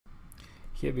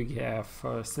Here we have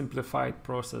a simplified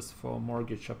process for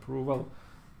mortgage approval.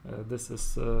 This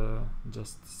is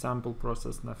just sample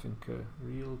process, nothing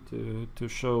real, to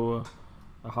show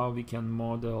how we can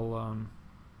model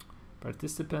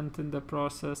participant in the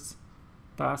process,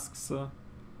 tasks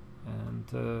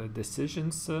and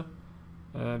decisions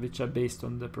which are based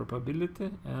on the probability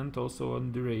and also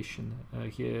on duration.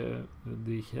 Here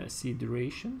we see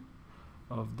duration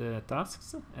of the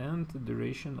tasks and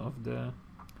duration of the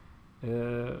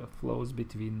flows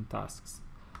between tasks.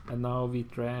 And now we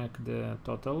track the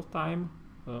total time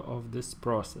of this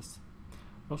process.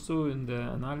 Also in the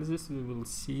analysis we will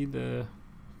see the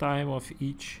time of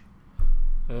each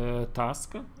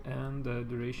task and the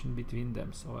duration between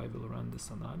them. So I will run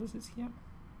this analysis here.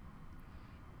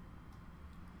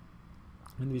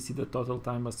 And we see the total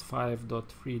time was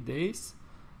 5.3 days.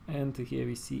 And here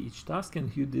we see each task and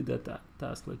who did that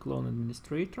task, like loan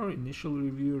administrator, initial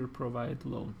reviewer, provide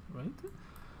loan, right?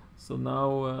 So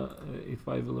now if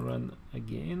I will run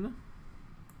again,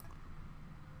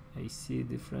 I see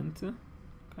different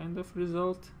kind of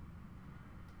result.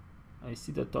 I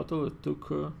see the total it took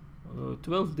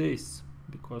 12 days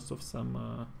because of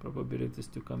some probabilities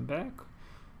to come back,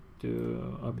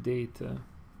 to update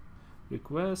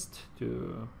request,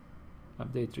 to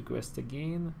update request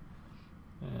again,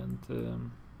 and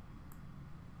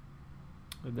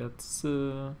that's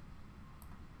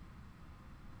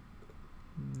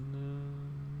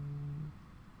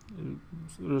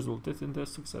resulted in the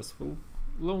successful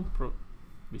loan.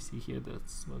 We see here that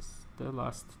was the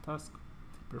last task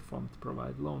performed,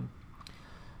 provide loan,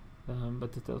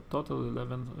 but at a total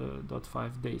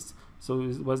 11.5 days. So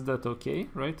was that okay,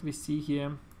 right? We see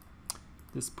here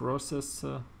this process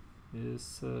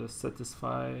is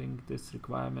satisfying this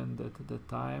requirement that the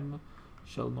time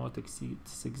shall not exceed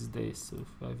 6 days. So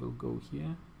if I will go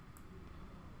here,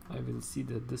 I will see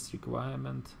that this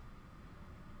requirement,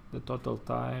 the total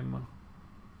time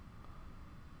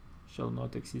shall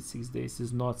not exceed 6 days,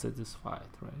 is not satisfied,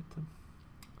 right?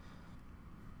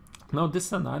 Now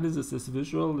this analysis is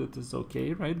visual, it is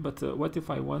okay, right? But what if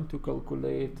I want to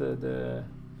calculate the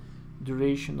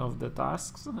duration of the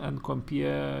tasks and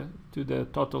compare to the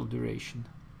total duration?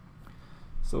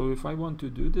 So if I want to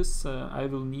do this, I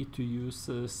will need to use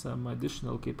some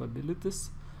additional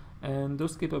capabilities, and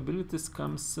those capabilities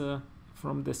comes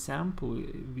from the sample.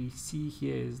 We see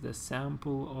here is the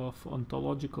sample of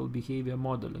ontological behavior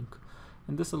modeling,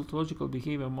 and this ontological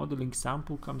behavior modeling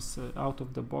sample comes out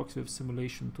of the box with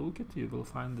simulation toolkit. You will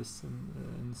find this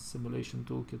in simulation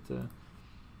toolkit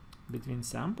between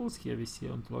samples. Here we see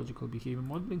ontological behavior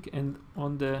modeling, and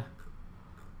on the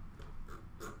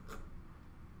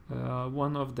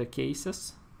one of the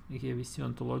cases, here we see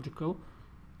ontological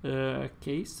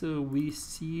case, we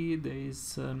see there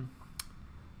is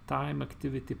time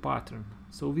activity pattern.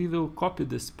 So we will copy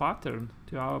this pattern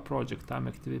to our project, time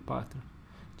activity pattern,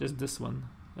 just this one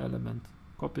element,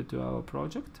 copy to our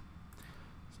project.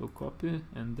 So copy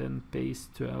and then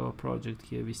paste to our project.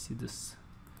 Here we see this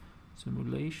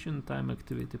simulation time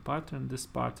activity pattern. This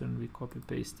pattern we copy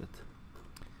pasted.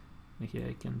 Here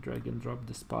I can drag and drop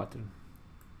this pattern.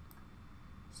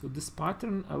 So this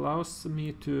pattern allows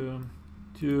me to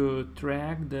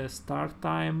track the start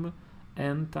time,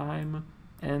 end time,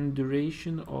 and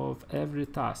duration of every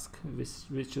task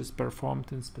which is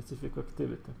performed in specific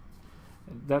activity.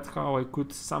 That's how I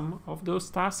could sum of those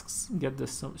tasks, get the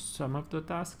sum of the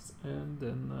tasks, and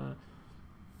then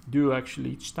do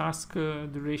actually each task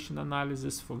duration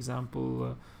analysis. For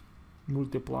example,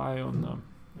 multiply on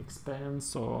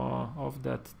expense or of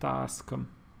that task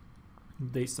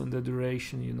based on the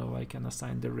duration. You know, I can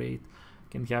assign the rate,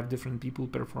 can have different people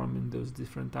performing those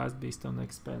different tasks based on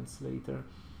expense later.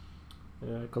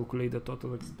 Calculate the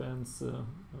total expense.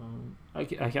 I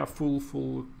have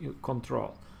full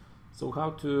control. So how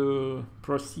to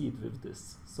proceed with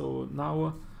this? So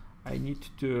now I need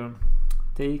to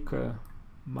take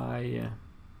my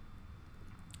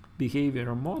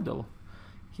behavior model.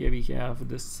 Here we have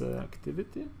this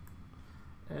activity,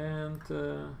 and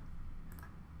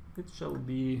it shall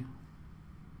be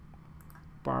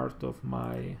part of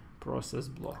my process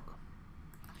block.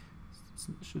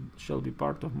 Shall be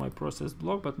part of my process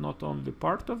block, but not only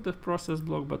part of the process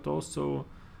block, but also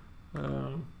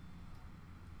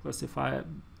classify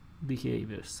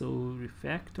behavior. So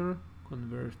refactor,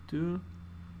 convert to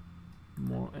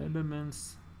more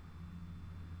elements,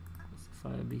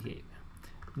 classify behavior.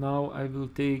 Now I will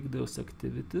take those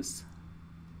activities.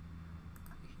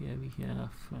 Here we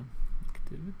have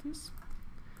activities,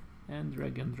 and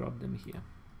drag and drop them here.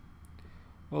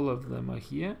 All of them are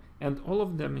here, and all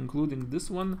of them, including this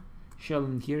one, shall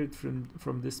inherit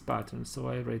from this pattern. So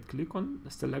I right click on,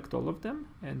 select all of them,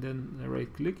 and then I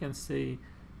right click and say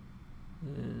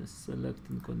select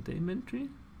in containment tree,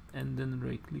 and then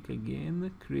right click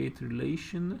again, create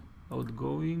relation,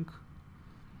 outgoing,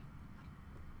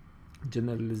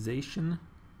 generalization,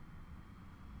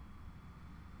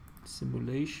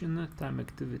 simulation, time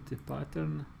activity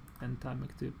pattern, and time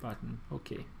activity pattern.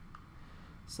 Okay.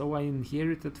 So I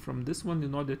inherited from this one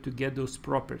in order to get those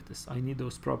properties. I need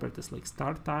those properties like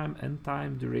start time, end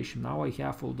time, duration. Now I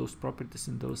have all those properties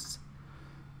in those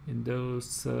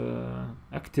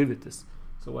activities.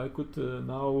 So I could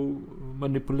now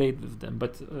manipulate with them.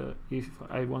 But if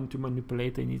I want to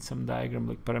manipulate, I need some diagram,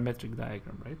 like parametric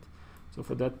diagram, right? So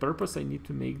for that purpose, I need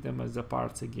to make them as a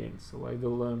parts again. So I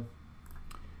will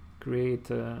create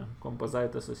a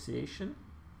composite association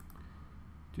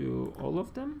to all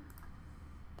of them.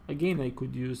 Again, I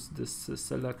could use this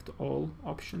select all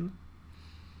option,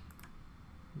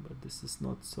 but this is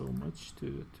not so much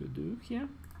to do here.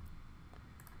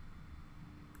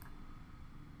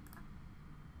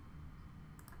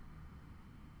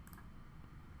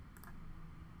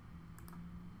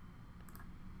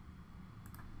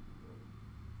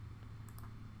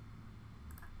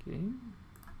 Okay,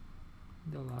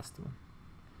 the last one.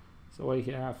 So I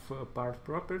have part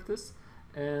properties,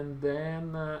 and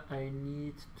then I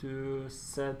need to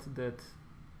set that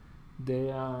they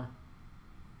are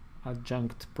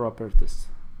adjunct properties.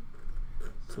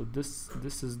 So this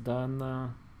is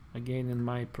done again in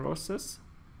my process.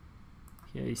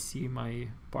 Here I see my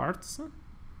parts.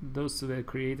 Those were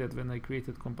created when I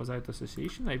created composite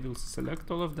association. I will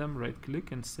select all of them, right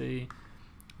click and say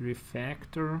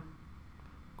refactor,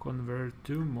 convert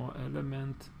to more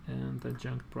element and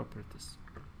adjunct properties.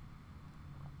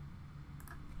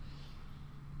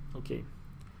 Okay,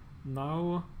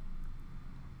 now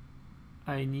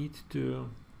I need to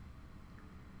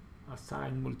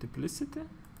assign multiplicity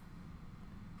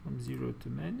from 0 to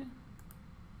many.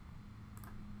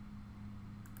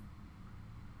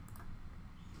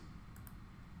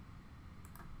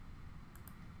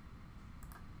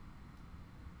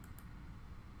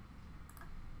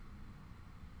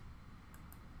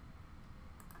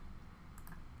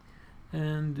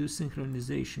 And do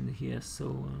synchronization here.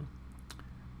 So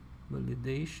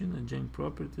validation, adjunct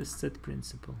properties, set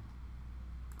principal.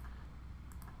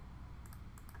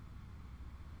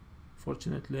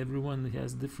 Fortunately, everyone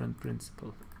has different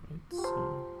principle, right?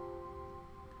 So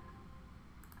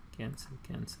cancel,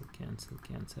 cancel, cancel,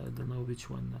 cancel. I don't know which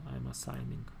one I'm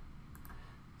assigning.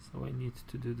 So I need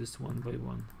to do this one by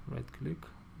one. Right click,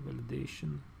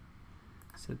 validation,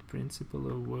 set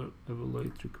principal,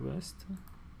 evaluate request.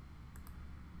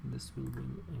 This will be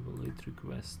evaluate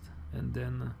request, and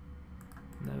then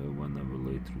another one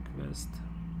evaluate request.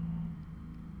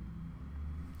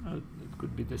 It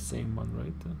could be the same one,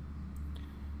 right?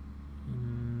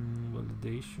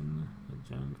 Validation,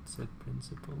 adjunct, set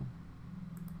principal.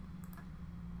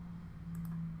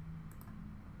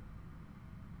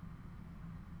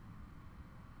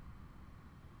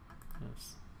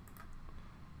 Yes.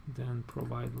 Then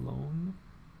provide loan,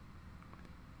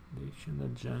 validation,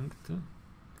 adjunct,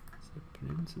 set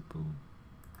principal.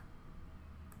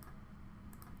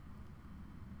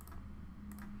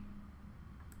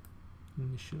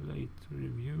 Initialize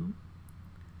review.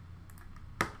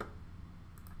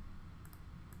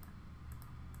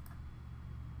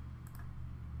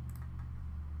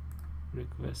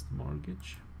 Request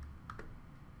mortgage.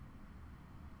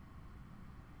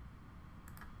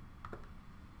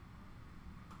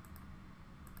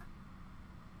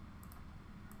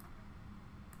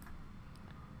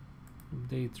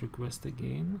 Update request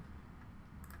again.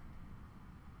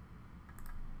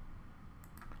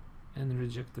 And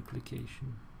reject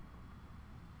application.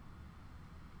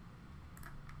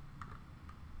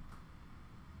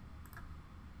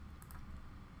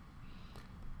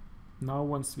 Now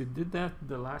once we did that,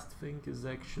 the last thing is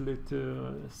actually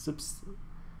to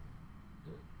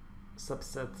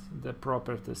subset the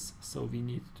properties. So we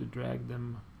need to drag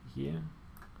them here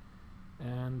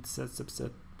and set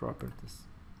subset properties.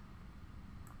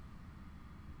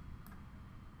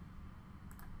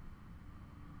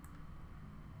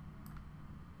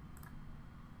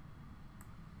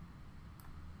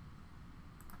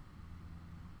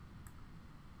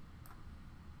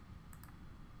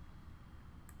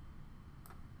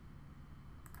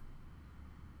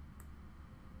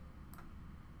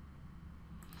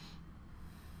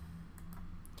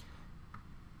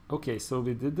 Okay, so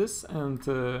we did this, and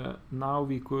now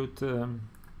we could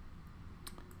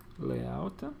lay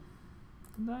out the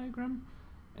diagram,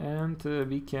 and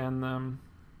we can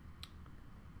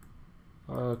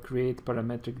create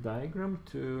parametric diagram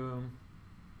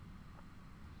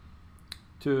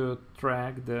to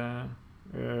track the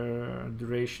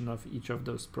duration of each of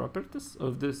those properties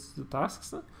of these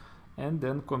tasks, and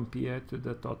then compare to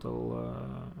the total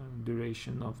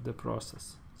duration of the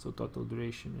process. So total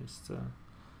duration is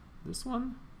this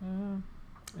one,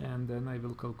 and then I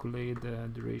will calculate the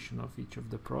duration of each of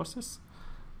the process,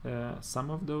 sum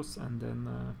of those, and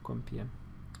then compare.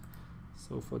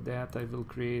 So for that I will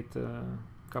create a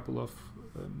couple of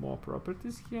more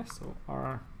properties here. So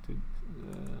R to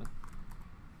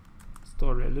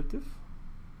store relative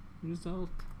result,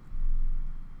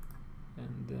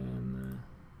 and then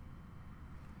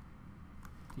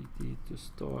TT to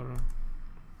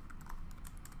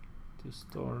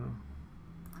store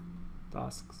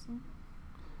tasks,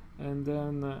 and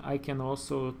then I can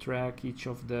also track each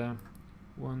of the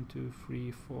 1, 2,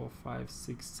 3, 4, 5,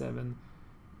 6, 7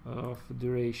 of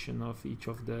duration of each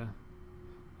of the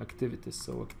activities.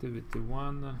 So activity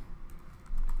 1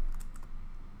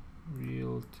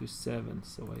 real to 7.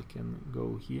 So I can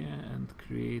go here and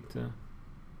create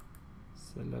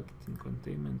select in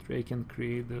containment. I can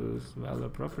create those value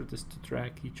properties to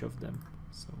track each of them.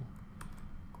 So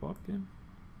copy, and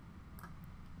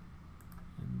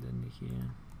then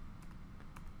here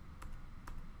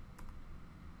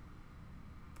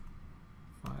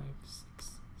five,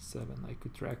 6, 7. I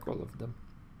could track all of them.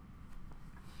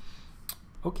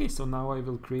 Okay, so now I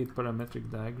will create parametric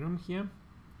diagram here.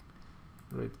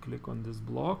 Right click on this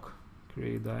block,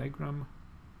 create diagram,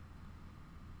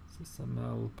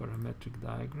 SysML parametric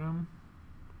diagram,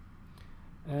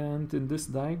 and in this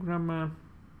diagram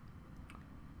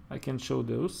I can show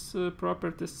those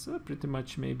properties. Pretty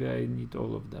much maybe I need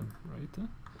all of them, right?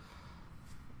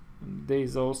 There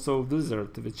is also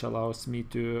wizard, which allows me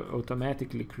to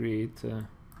automatically create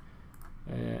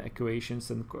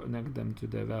equations and connect them to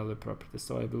the value properties.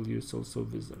 So I will use also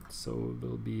wizard. So it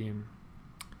will be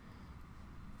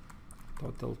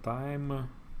total time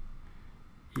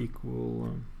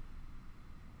equal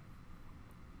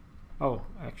oh,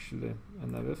 actually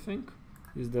another thing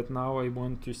is that now I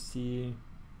want to see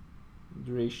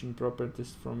duration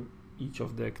properties from each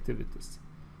of the activities.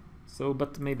 So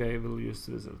but maybe I will use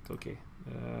wizard. Okay,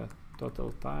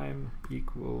 total time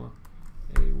equal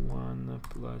a1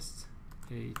 plus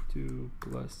a2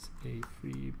 plus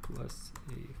a3 plus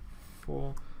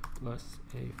a4 plus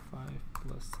a5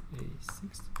 plus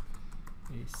a6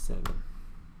 a7.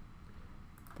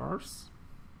 Parse,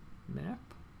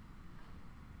 map,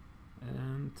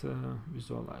 and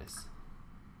visualize.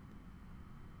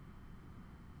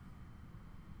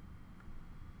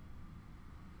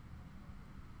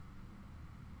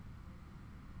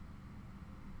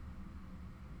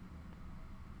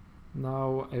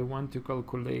 Now I want to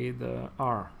calculate the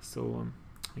R. So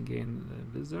again,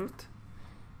 wizard,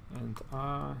 and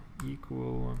R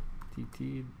equal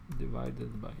TT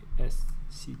divided by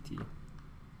SCT.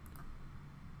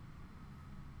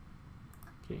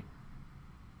 Okay.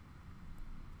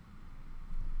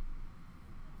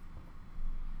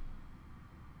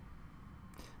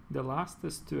 The last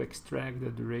is to extract the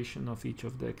duration of each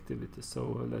of the activities.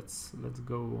 So let's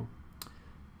go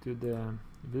to the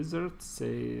wizard,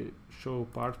 say show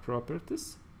part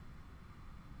properties,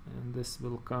 and this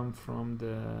will come from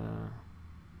the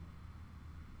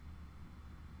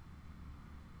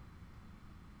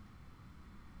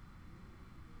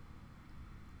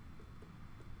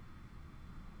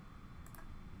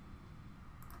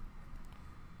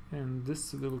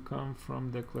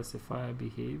classifier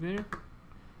behavior,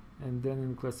 and then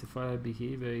in classifier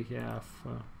behavior you have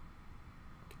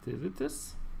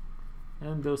activities,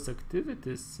 and those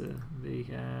activities they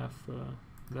have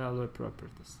value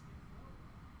properties.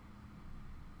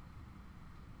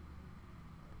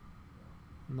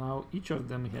 Now each of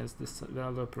them has this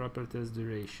value property as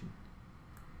duration.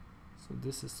 So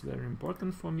this is very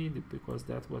important for me because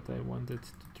that's what I wanted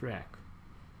to track.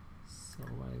 So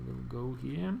I will go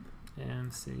here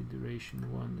and say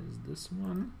duration 1 is this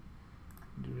one,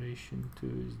 duration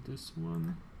 2 is this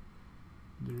one,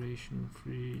 duration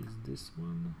 3 is this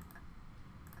one,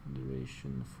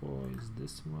 duration 4 is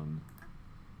this one,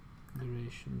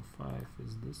 duration 5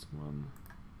 is this one,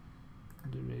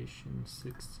 duration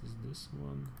 6 is this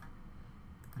one,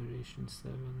 duration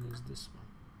 7 is this one.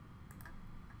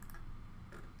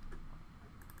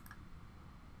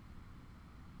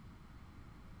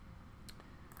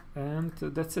 And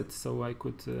that's it. So I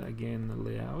could again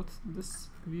lay out this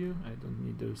view. I don't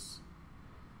need those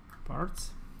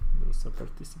parts. Those are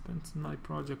participants in my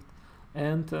project,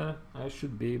 and I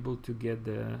should be able to get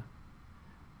the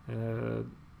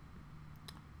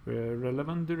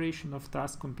relevant duration of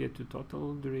task compared to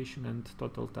total duration, and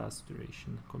total task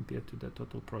duration compared to the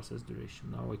total process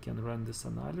duration. Now I can run this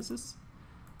analysis,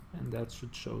 and that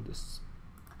should show this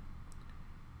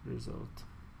result.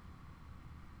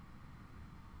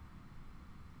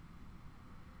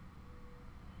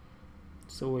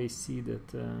 So I see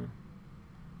that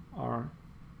R,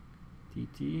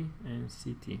 TT, and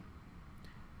CT.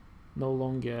 No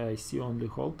longer I see only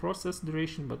whole process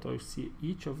duration, but I see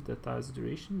each of the task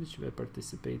duration which were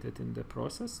participated in the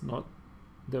process, not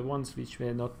the ones which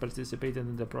were not participated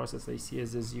in the process I see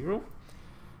as a 0,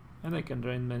 and I can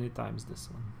run many times this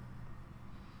one.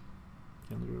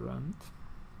 Can rerun it.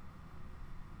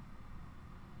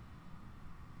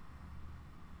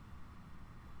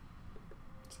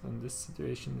 So in this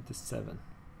situation it is 7.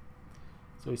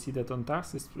 So you see that on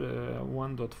task is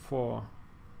 1.4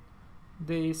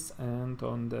 days, and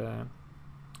on the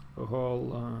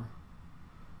whole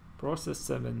process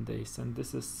 7 days, and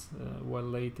this is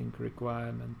violating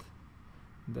requirement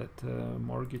that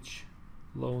mortgage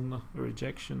loan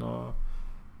rejection or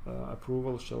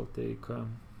approval shall take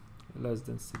less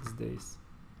than 6 days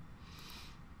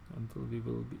until we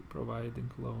will be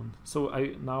providing loan. So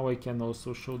now I can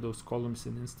also show those columns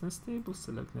in instance tables.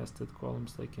 Select nested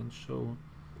columns. I can show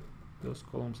those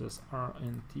columns as R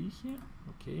and T here.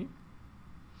 Okay.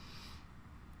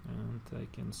 And I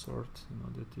can sort in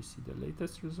order to see the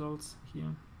latest results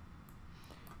here.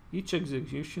 Each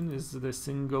execution is the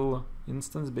single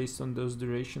instance based on those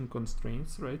duration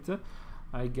constraints, right?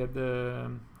 I get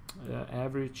the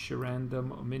average,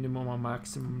 random, minimum, or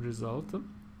maximum result,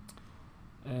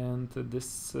 and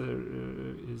this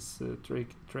is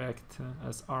tracked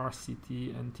as R,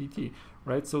 CT, and TT,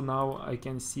 right? So now I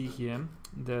can see here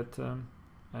that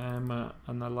I am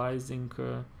analyzing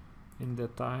in the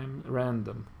time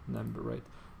random number, right?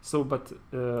 So, but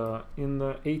in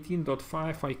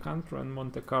 18.5 I can't run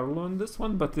Monte Carlo on this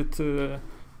one, but it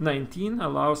 19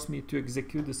 allows me to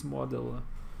execute this model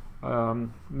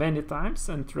many times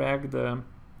and track the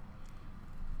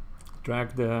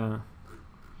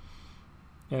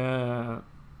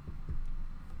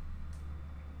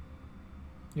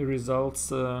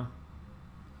results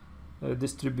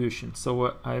distribution.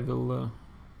 So I will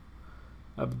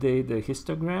update the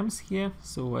histograms here.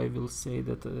 So I will say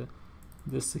that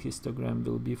this histogram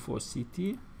will be for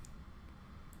CT.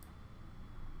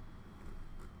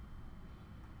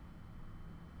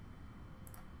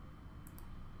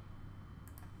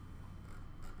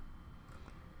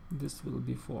 This will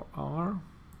be for R.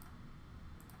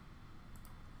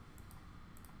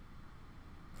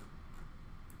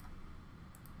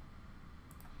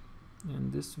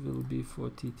 And this will be for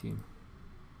TT.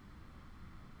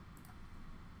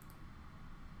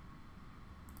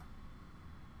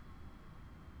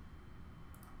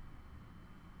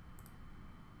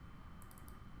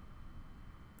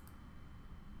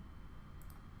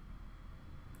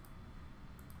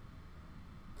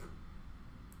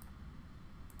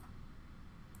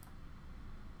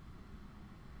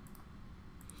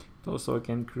 Also, I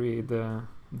can create a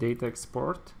data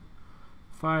export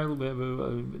file where we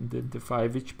will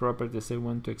define which properties I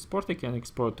want to export. I can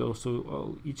export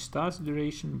also each task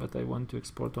duration, but I want to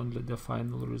export only the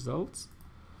final results.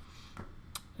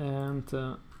 And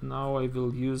now I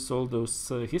will use all those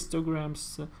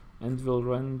histograms and will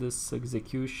run this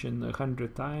execution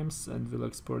 100 times, and will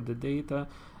export the data,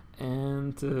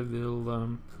 and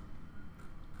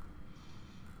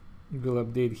will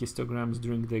update histograms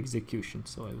during the execution.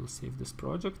 So I will save this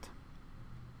project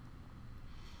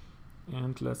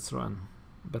and let's run.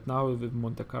 But now with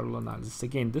Monte Carlo analysis,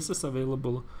 again, this is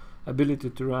available,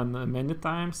 ability to run many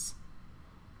times,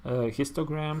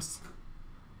 histograms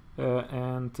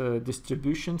and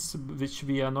distributions which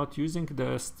we are not using.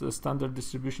 The standard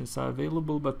distributions are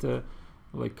available, but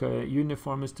like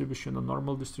uniform distribution or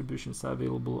normal distributions are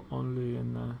available only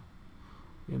in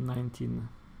 19.